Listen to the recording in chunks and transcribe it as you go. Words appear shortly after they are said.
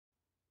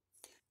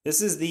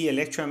This is the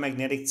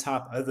electromagnetic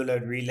type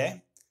overload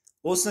relay,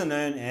 also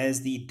known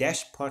as the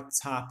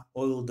dashpot type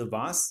oil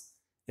device.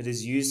 It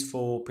is used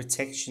for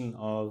protection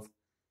of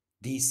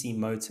DC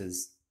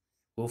motors.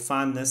 We'll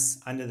find this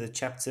under the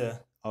chapter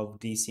of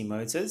DC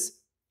motors.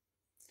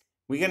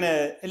 We're going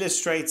to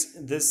illustrate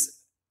this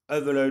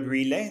overload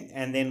relay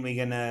and then we're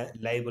going to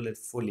label it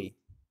fully.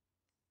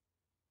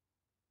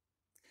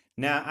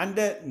 Now,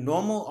 under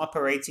normal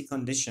operating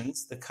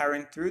conditions, the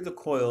current through the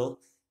coil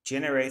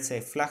generates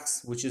a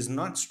flux which is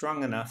not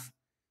strong enough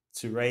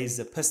to raise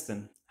the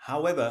piston.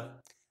 However,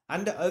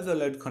 under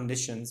overload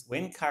conditions,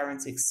 when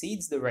current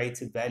exceeds the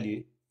rated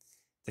value,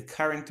 the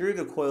current through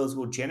the coils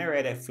will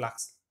generate a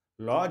flux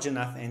large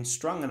enough and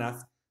strong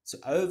enough to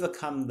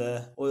overcome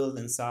the oil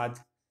inside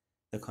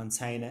the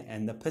container,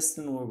 and the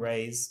piston will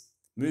raise,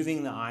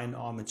 moving the iron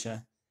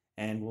armature,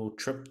 and will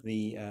trip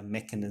the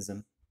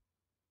mechanism.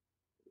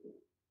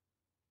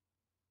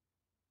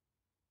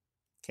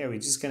 Okay, we're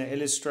just going to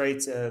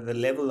illustrate the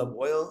level of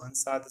oil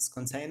inside this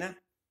container.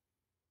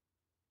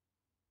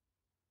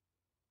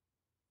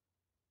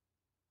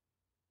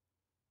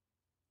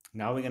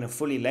 Now we're going to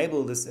fully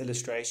label this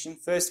illustration.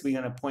 First, we're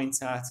going to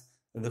point out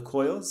the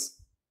coils.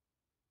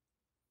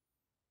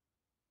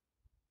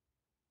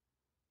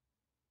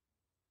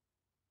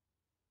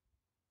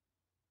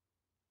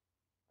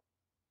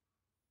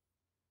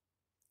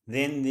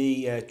 Then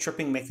the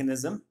tripping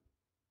mechanism.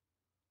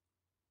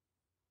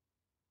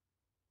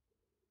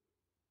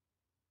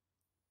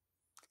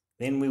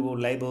 Then we will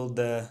label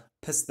the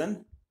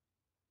piston.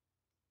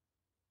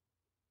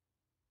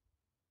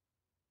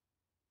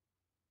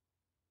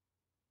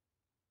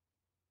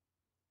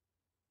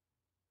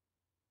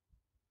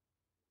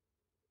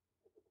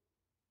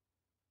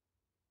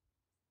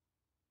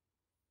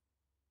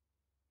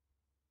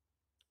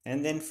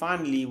 And then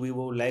finally, we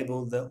will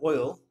label the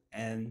oil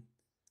and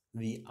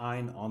the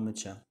iron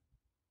armature.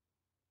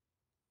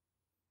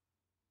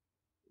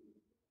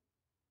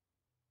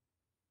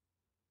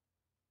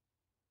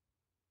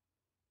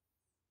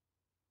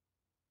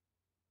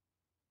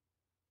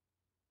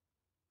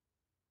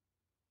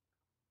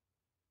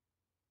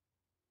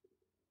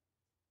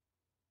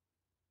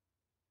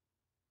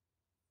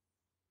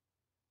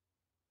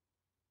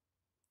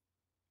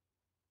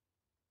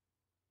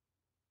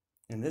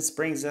 And this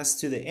brings us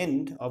to the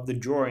end of the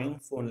drawing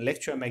for an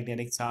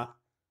electromagnetic type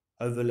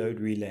overload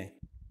relay.